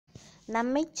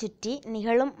நம்மைச் சுற்றி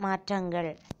நிகழும் மாற்றங்கள்.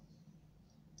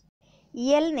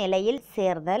 இயல்நிலையில்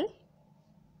சேர்தல்.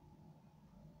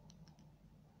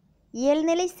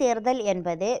 இயல்நிலை சேர்தல்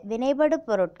என்பது வினைபடு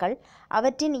பொருட்கள்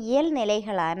அவற்றின்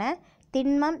இயல்நிலைகளான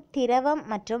திண்மம், திரவம்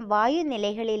மற்றும் வாயு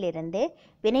நிலைகளிலிருந்து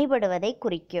வினைபடுவதை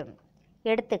குறிக்கும்.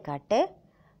 எடுத்துக்காட்டு: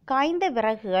 காய்ந்த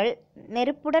விறகுகள்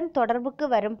நெருப்புடன் தொடர்புக்கு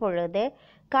வரும் பொழுது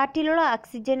காற்றிலுள்ள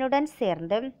ஆக்சிஜனுடன்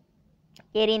சேர்ந்து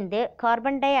எரிந்து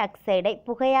கார்பன் டை ஆக்சைடை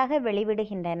புகையாக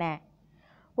வெளிவிடுகின்றன.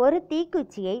 ஒரு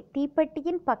தீக்குச்சியை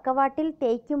தீப்பெட்டியின் பக்கவாட்டில்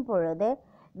தேய்க்கும் பொழுது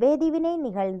வேதிவினை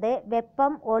நிகழ்ந்து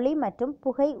வெப்பம், ஒளி மற்றும்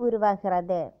புகை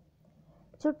உருவாகிறது.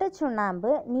 சுட்ட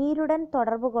சுண்ணாம்பு நீருடன்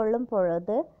தொடர்பு கொள்ளும்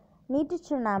பொழுது நீற்றுச்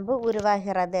சுண்ணாம்பு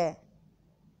உருவாகிறது.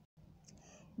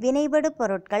 வினைபடு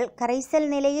பொருட்கள் கரைசல்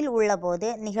நிலையில் உள்ளபோது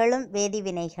நிகழும்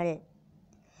வேதிவினைகள்.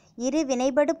 இரு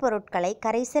வினைபடு பொருட்களை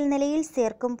கரைசல் நிலையில்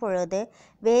சேர்க்கும் பொழுது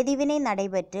வேதிவினை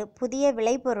நடைபெற்று புதிய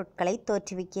விளைபொருட்களை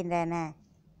தோற்றுவிக்கின்றன.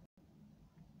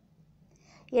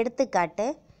 எடுத்துக்காட்டு: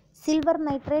 சில்வர்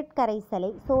நைட்ரேட்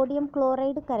கரைசலை சோடியம்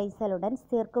குளோரைடு கரைசலுடன்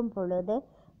சேர்க்கும் பொழுது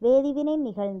வேதிவினை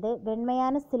நிகழ்ந்து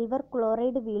வெண்மையான சில்வர்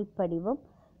குளோரைடு வீழ்படிவும்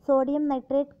சோடியம்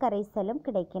நைட்ரேட் கரைசலும்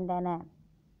கிடைக்கின்றன.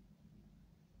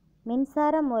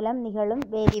 மின்சாரம் மூலம் நிகழும்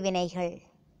வேதிவினைகள்.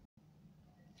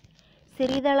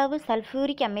 சிறிதளவு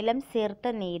சல்பூரிக் அமிலம்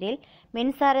சேர்த்த நீரில்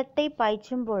மின்சாரத்தை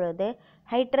பாய்ச்சும் பொழுது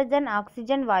ஹைட்ரஜன்,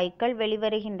 ஆக்சிஜன் வாயுக்கள்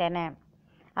வெளிவருகின்றன.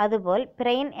 அதுபோல்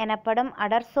பிரைன் எனப்படும்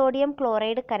அடர் சோடியம்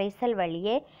குளோரைடு கரைசல்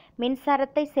வழியே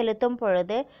மின்சாரத்தை செலுத்தும்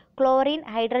பொழுது குளோரின்,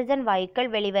 ஹைட்ரஜன் வாயுக்கள்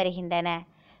வெளிவருகின்றன.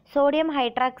 சோடியம்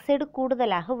ஹைட்ராக்சைடு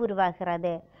கூடுதலாக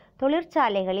உருவாகிறது.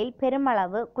 தொழிற்சாலைகளில்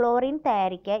பெருமளவு குளோரின்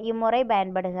தயாரிக்க இம்முறை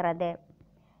பயன்படுகிறது.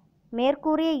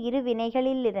 மேற்கூறிய இரு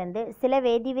வினைகளிலிருந்து சில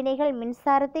வேதிவினைகள்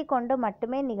மின்சாரத்தை கொண்டு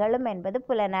மட்டுமே நிகழும் என்பது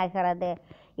புலனாகிறது.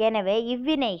 எனவே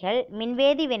இவ்வினைகள்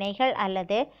மின்வேதி வினைகள்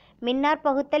அல்லது மின்னாற்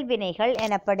பகுத்தல் வினைகள்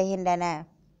எனப்படுகின்றன.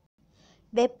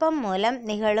 வெப்பம் மூலம்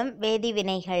நிகழும்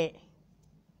வேதிவினைகள்.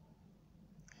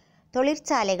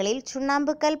 தொழிற்சாலைகளில்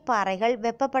சுண்ணாம்புக்கல் பாறைகள்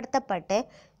வெப்பப்படுத்தப்பட்டு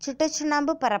சுட்ட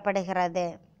சுண்ணாம்பு பெறப்படுகிறது.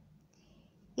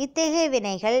 இத்தகைய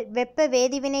வினைகள் வெப்ப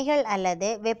வேதிவினைகள் அல்லது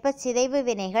வெப்ப சிதைவு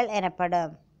வினைகள்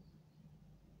எனப்படும்.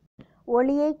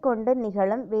 ஒளியை கொண்டு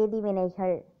நிகழும்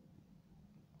வேதிவினைகள்.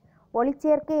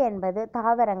 ஒளிச்சேர்க்கை என்பது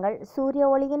தாவரங்கள் சூரிய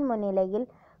ஒளியின் முன்னிலையில்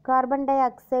கார்பன் டை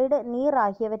ஆக்சைடு, நீர்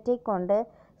ஆகியவற்றை கொண்டு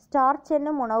ஸ்டார்ச்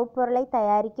என்னும் உணவுப் பொருளை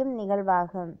தயாரிக்கும்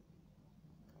நிகழ்வாகும்.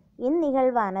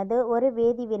 இந்நிகழ்வானது ஒரு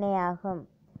வேதிவினையாகும்.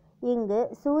 இங்கு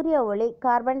சூரிய ஒளி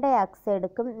கார்பன் டை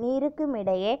ஆக்சைடுக்கும் நீருக்கும்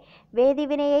இடையே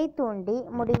வேதிவினையை தூண்டி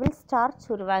முடிவில் ஸ்டார்ச்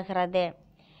உருவாகிறது.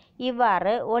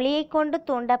 இவ்வாறு ஒளியை கொண்டு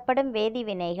தூண்டப்படும்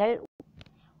வேதிவினைகள்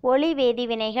ஒளி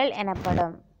வேதிவினைகள்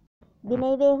எனப்படும்.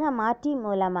 வினைவேக மாற்றி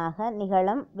மூலமாக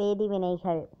நிகழும்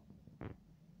வேதிவினைகள்.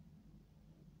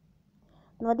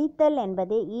 நொதித்தல்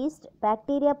என்பது ஈஸ்ட்,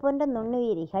 பாக்டீரியா போன்ற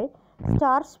நுண்ணுயிரிகள்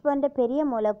ஸ்டார்ச் போன்ற பெரிய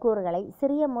மூலக்கூறுகளை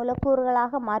சிறிய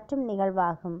மூலக்கூறுகளாக மாற்றும்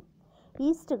நிகழ்வாகும்.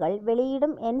 ஈஸ்டுகள்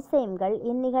வெளியிடும் என்சைம்கள்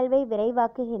இந்நிகழ்வை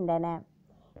விரைவாக்குகின்றன.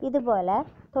 இதுபோல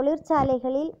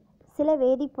தொழிற்சாலைகளில் சில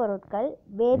வேதிப்பொருட்கள்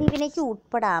வேதிவினைக்கு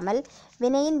உட்படாமல்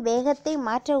வினையின் வேகத்தை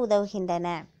மாற்ற உதவுகின்றன.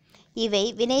 இவை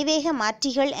வினைவேக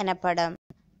மாற்றிகள் எனப்படும்.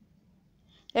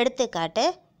 எடுத்துக்காட்டு: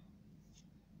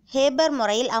 ஹேபர்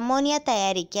முறையில் அம்மோனியா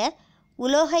தயாரிக்க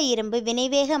உலோக இரும்பு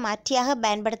வினைவேக மாற்றியாக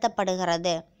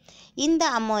பயன்படுத்தப்படுகிறது. இந்த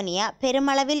அம்மோனியா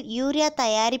பெருமளவில் யூரியா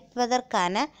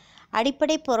தயாரிப்பதற்கான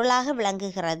அடிப்படை பொருளாக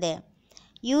விளங்குகிறது.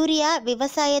 யூரியா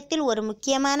விவசாயத்தில் ஒரு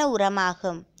முக்கியமான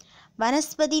உரமாகும்.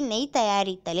 வனஸ்பதி நெய்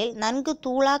தயாரித்தலில் நன்கு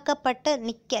தூளாக்கப்பட்ட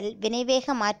நிக்கல்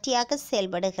வினைவேக மாற்றியாக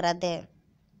செயல்படுகிறது.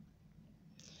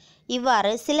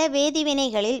 இவ்வாறு சில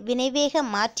வேதிவினைகளில் வினைவேக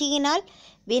மாற்றியினால்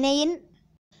வினையின்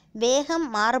வேகம்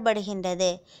மாறுபடுகின்றது.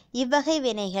 இவ்வகை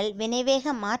வினைகள்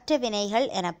வினைவேக மாற்ற வினைகள்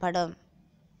எனப்படும்.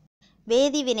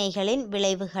 வேதிவினைகளின்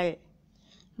விளைவுகள்.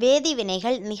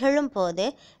 வேதிவினைகள் நிகழும் போது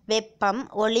வெப்பம்,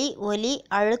 ஒளி, ஒலி,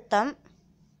 அழுத்தம்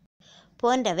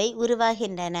போன்றவை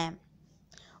உருவாகின்றன.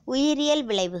 உயிரியல்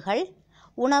விளைவுகள்.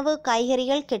 உணவு,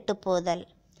 காய்கறிகள் கெட்டுப்போதல்.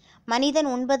 மனிதன்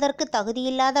உண்பதற்கு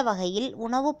தகுதியில்லாத வகையில்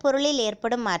உணவுப் பொருளில்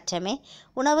ஏற்படும் மாற்றமே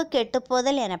உணவு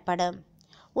கெட்டுப்போதல் எனப்படும்.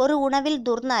 ஒரு உணவில்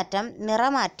துர்நாற்றம்,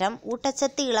 நிறமாற்றம்,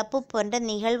 ஊட்டச்சத்து இழப்பு போன்ற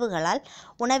நிகழ்வுகளால்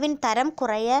உணவின் தரம்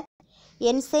குறைய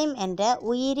என்சைம் என்ற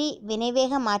உயிரி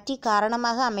வினைவேக மாற்றி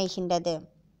காரணமாக அமைகின்றது.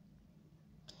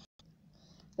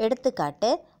 எடுத்துக்காட்டு: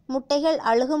 முட்டைகள்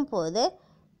அழுகும் போது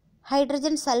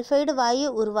ஹைட்ரஜன் சல்பைடு வாயு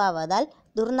உருவாவதால்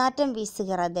துர்நாற்றம்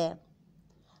வீசுகிறது.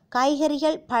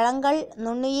 காய்கறிகள், பழங்கள்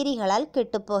நுண்ணுயிரிகளால்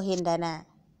கெட்டுப்போகின்றன.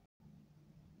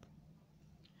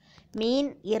 மீன்,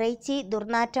 இறைச்சி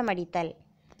துர்நாற்றமடித்தல்.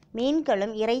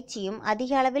 மீன்களும் இறைச்சியும்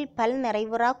அதிக அளவில் பல்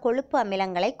நிறைவுறா கொழுப்பு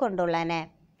அமிலங்களை கொண்டுள்ளன.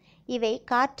 இவை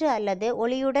காற்று அல்லது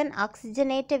ஒளியுடன்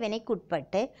ஆக்சிஜனேற்ற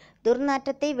வினைக்குட்பட்டு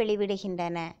துர்நாற்றத்தை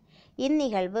வெளிவிடுகின்றன.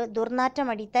 இந்நிகழ்வு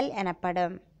துர்நாற்றமடித்தல்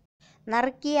எனப்படும்.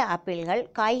 நறுக்கிய ஆப்பிள்கள்,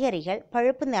 காய்கறிகள்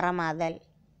பழுப்பு நிறமாதல்.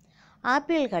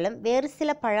 ஆப்பிள்களும் வேறு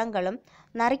சில பழங்களும்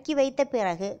நறுக்கி வைத்த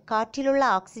பிறகு காற்றிலுள்ள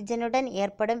ஆக்சிஜனுடன்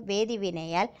ஏற்படும்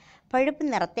வேதிவினையால் பழுப்பு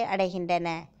நிறத்தை அடைகின்றன.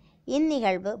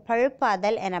 இந்நிகழ்வு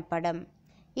பழுப்பாதல் எனப்படும்.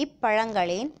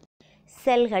 இப்பழங்களின்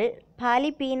செல்கள்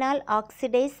பாலிபீனால்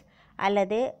ஆக்சிடேஸ்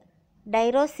அல்லது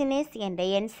டைரோசினேஸ் என்ற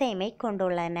என்சைமை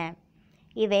கொண்டுள்ளன.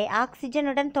 இவை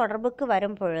ஆக்சிஜனுடன் தொடர்புக்கு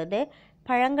வரும் பொழுது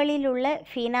பழங்களிலுள்ள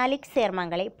ஃபீனாலிக்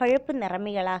சேர்மங்களை பழுப்பு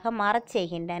நிறமிகளாக மாறச்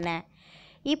செய்கின்றன.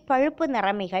 இப்பழுப்பு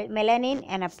நிறமிகள் மெலனின்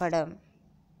எனப்படும்.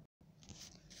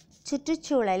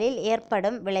 சுற்றுச்சூழலில்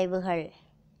ஏற்படும் விளைவுகள்.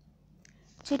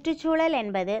 சுற்றுச்சூழல்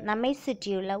என்பது நம்மை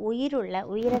சுற்றியுள்ள உயிருள்ள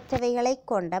உயிரற்றவைகளை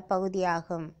கொண்ட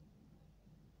பகுதியாகும்.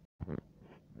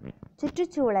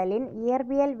 சுற்றுச்சூழலின்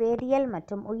இயற்பியல், வேதியியல்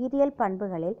மற்றும் உயிரியல்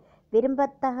பண்புகளில்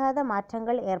விரும்பத்தகாத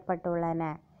மாற்றங்கள் ஏற்பட்டுள்ளன.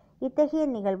 இத்தகைய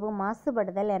நிகழ்வு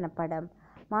மாசுபடுதல் எனப்படும்.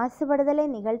 மாசுபடுதலை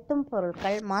நிகழ்த்தும்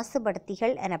பொருட்கள்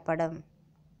மாசுபடுத்திகள் எனப்படும்.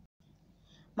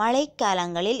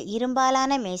 மழைக்காலங்களில்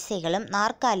இரும்பாலான மேசைகளும்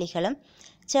நாற்காலிகளும்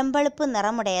செம்பழுப்பு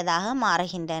நிறமுடையதாக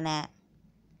மாறுகின்றன.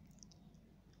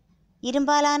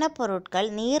 இரும்பாலான பொருட்கள்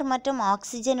நீர் மற்றும்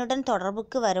ஆக்சிஜனுடன்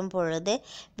தொடர்புக்கு வரும் பொழுது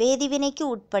வேதிவினைக்கு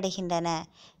உட்படுகின்றன.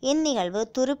 இந்நிகழ்வு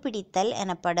துருப்பிடித்தல்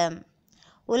எனப்படும்.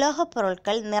 உலோகப்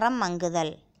பொருட்கள் நிறம்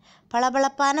மங்குதல்.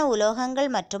 பளபளப்பான உலோகங்கள்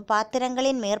மற்றும்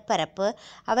பாத்திரங்களின் மேற்பரப்பு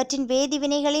அவற்றின்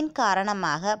வேதிவினைகளின்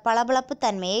காரணமாக பளபளப்பு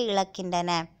தன்மையை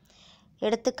இழக்கின்றன.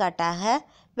 எடுத்துக்காட்டாக,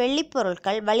 வெள்ளிப்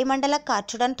பொருட்கள் வளிமண்டல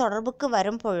காற்றுடன் தொடர்புக்கு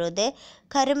வரும் பொழுது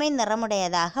கருமை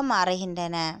நிறமுடையதாக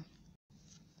மாறுகின்றன.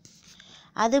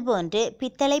 அதுபோன்று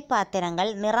பித்தளை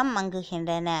பாத்திரங்கள் நிறம்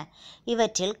மங்குகின்றன.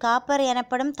 இவற்றில் காப்பர்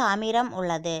எனப்படும் தாமிரம்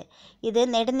உள்ளது. இது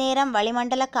நெடுநேரம்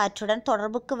வளிமண்டல காற்றுடன்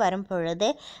தொடர்புக்கு வரும் பொழுது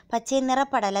பச்சை நிற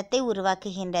படலத்தை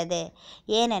உருவாக்குகின்றது.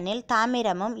 ஏனெனில்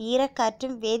தாமிரமும்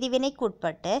ஈரக்காற்றும்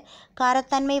வேதிவினைக்குட்பட்டு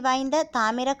காரத்தன்மை வாய்ந்த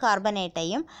தாமிர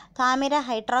கார்பனேட்டையும் தாமிர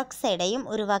ஹைட்ராக்சைடையும்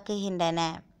உருவாக்குகின்றன.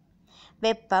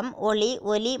 வெப்பம், ஒளி,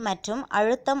 ஒலி மற்றும்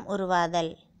அழுத்தம்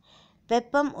உருவாதல்.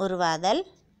 வெப்பம் உருவாதல்.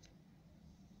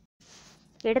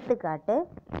 எடுத்துக்காட்டு,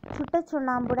 சுட்ட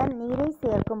சுண்ணாம்புடன் நீரை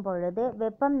சேர்க்கும் பொழுது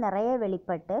வெப்பம் நிறைய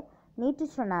வெளிப்பட்டு நீற்று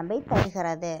சுண்ணாம்பை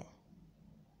தருகிறது.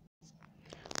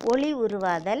 ஒளி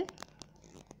உருவாதல்.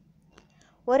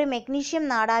 ஒரு மெக்னீசியம்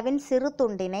நாடாவின் சிறு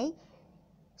துண்டினை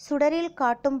சுடரில்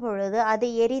காட்டும் பொழுது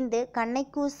அது எரிந்து கண்ணை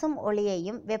கூசும்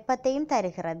ஒளியையும் வெப்பத்தையும்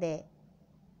தருகிறது.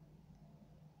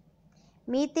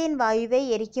 மீத்தேன் வாயுவை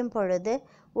எரிக்கும் பொழுது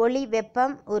ஒளி,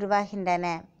 வெப்பம் உருவாகின்றன.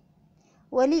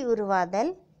 ஒலி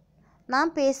உருவாதல்.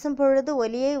 நாம் பேசும் பொழுது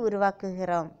ஒலியை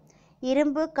உருவாக்குகிறோம்.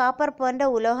 இரும்பு, காப்பர் போன்ற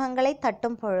உலோகங்களை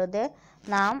தட்டும் பொழுது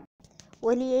நாம்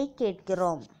ஒலியை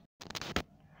கேட்கிறோம்.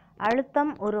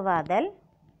 அழுத்தம் உருவாதல்.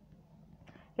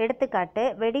 எடுத்துக்காட்டு,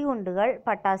 வெடிகுண்டுகள்,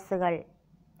 பட்டாசுகள்.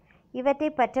 இவற்றை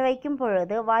பற்ற வைக்கும்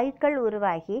பொழுது வாயுக்கள்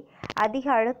உருவாகி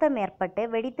அதிக அழுத்தம் ஏற்பட்டு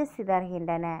வெடித்து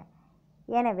சிதறுகின்றன.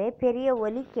 எனவே பெரிய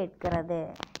ஒலி கேட்கிறது.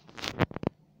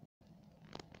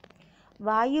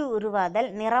 வாயு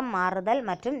உருவாதல், நிறம் மாறுதல்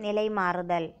மற்றும் நிலை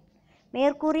மாறுதல்.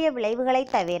 மேற்கூறிய விளைவுகளை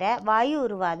தவிர வாயு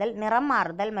உருவாதல், நிறம்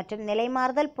மாறுதல் மற்றும் நிலை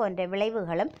மாறுதல் போன்ற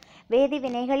விளைவுகளும்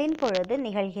வேதிவினைகளின் பொழுது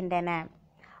நிகழ்கின்றன.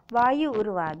 வாயு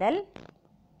உருவாதல்.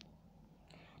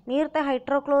 நீர்த்த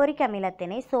ஹைட்ரோகுளோரிக்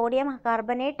அமிலத்தினை சோடியம்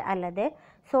கார்பனேட் அல்லது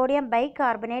சோடியம்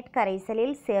பைகார்பனேட்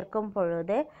கரைசலில் சேர்க்கும்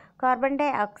பொழுது கார்பன் டை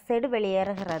ஆக்சைடு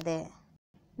வெளியேறுகிறது.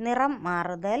 நிறம்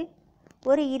மாறுதல்.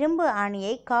 ஒரு இரும்பு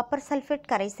ஆணியை காப்பர் சல்ஃபேட்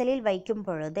கரைசலில் வைக்கும்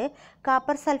பொழுது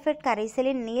காப்பர் சல்ஃபேட்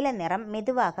கரைசலின் நீல நிறம்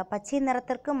மெதுவாக பச்சை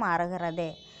நிறத்திற்கு மாறுகிறது.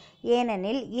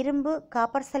 ஏனெனில் இரும்பு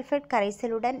காப்பர் சல்ஃபேட்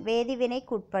கரைசலுடன்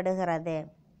வேதிவினைக்குட்படுகிறது.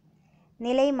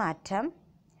 நிலை மாற்றம்.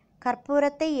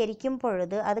 கற்பூரத்தை எரிக்கும்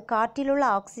பொழுது அது காற்றிலுள்ள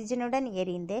ஆக்சிஜனுடன்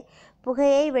எரிந்து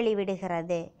புகையை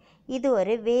வெளிவிடுகிறது. இது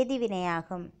ஒரு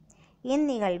வேதிவினையாகும்.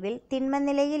 இந்நிகழ்வில் திண்ம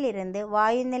நிலையில் இருந்து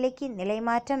வாயு நிலைக்கு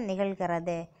நிலைமாற்றம்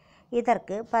நிகழ்கிறது.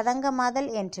 இதற்கு பதங்கமாதல்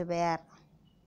என்று பெயர்.